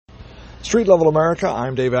Street Level America,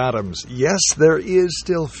 I'm Dave Adams. Yes, there is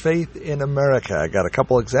still faith in America. I got a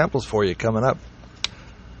couple examples for you coming up.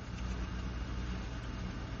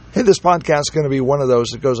 Hey, this podcast is going to be one of those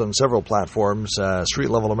that goes on several platforms, Street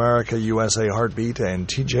Level America, USA Heartbeat, and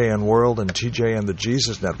TJN World and TJN the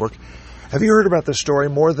Jesus Network. Have you heard about this story?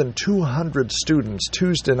 More than 200 students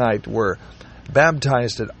Tuesday night were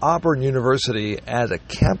baptized at Auburn University at a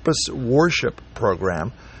campus worship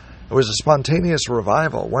program. It was a spontaneous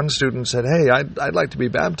revival. One student said, hey, I'd like to be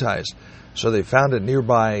baptized. So they found a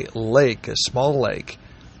nearby lake, a small lake,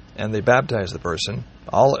 and they baptized the person,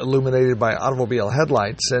 all illuminated by automobile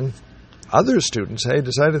headlights. And other students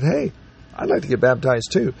decided, hey, I'd like to get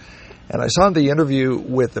baptized too. And I saw the interview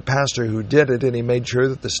with the pastor who did it, and he made sure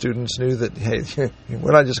that the students knew that, hey,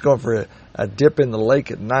 we're not just going for a dip in the lake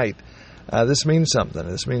at night. This means something.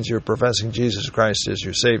 This means you're professing Jesus Christ as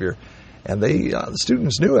your Savior. And the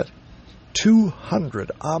students knew it.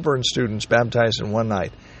 200 Auburn students baptized in one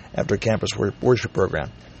night after a campus worship program.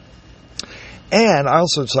 And I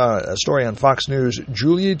also saw a story on Fox News.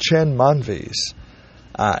 Julia Chen Monvis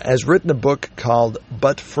has written a book called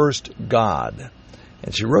But First God.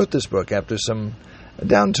 And she wrote this book after some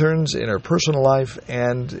downturns in her personal life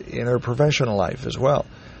and in her professional life as well.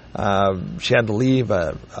 She had to leave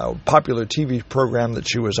a popular TV program that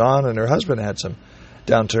she was on, and her husband had some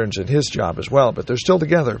downturns in his job as well, but they're still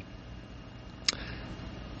together.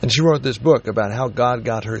 And she wrote this book about how God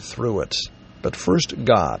got her through it. But first,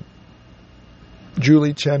 God.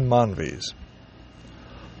 Julie Chen Monvis.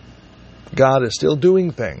 God is still doing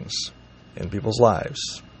things in people's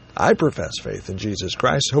lives. I profess faith in Jesus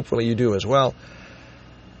Christ. Hopefully you do as well.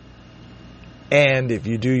 And if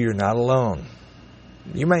you do, you're not alone.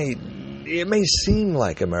 It may seem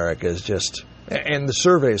like America is just, and the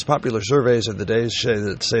surveys, popular surveys of the day say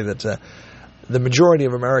that the majority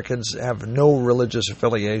of Americans have no religious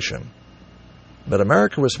affiliation. But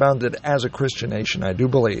America was founded as a Christian nation, I do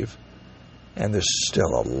believe. And there's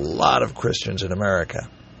still a lot of Christians in America.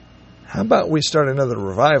 How about we start another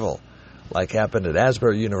revival, like happened at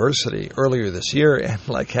Asbury University earlier this year, and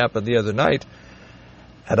like happened the other night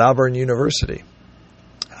at Auburn University?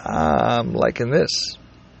 I'm liking this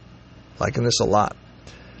a lot.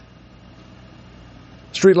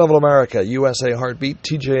 Street Level America, USA Heartbeat,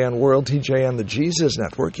 TJN World, TJN the Jesus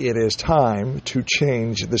Network. It is time to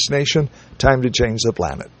change this nation, time to change the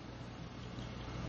planet.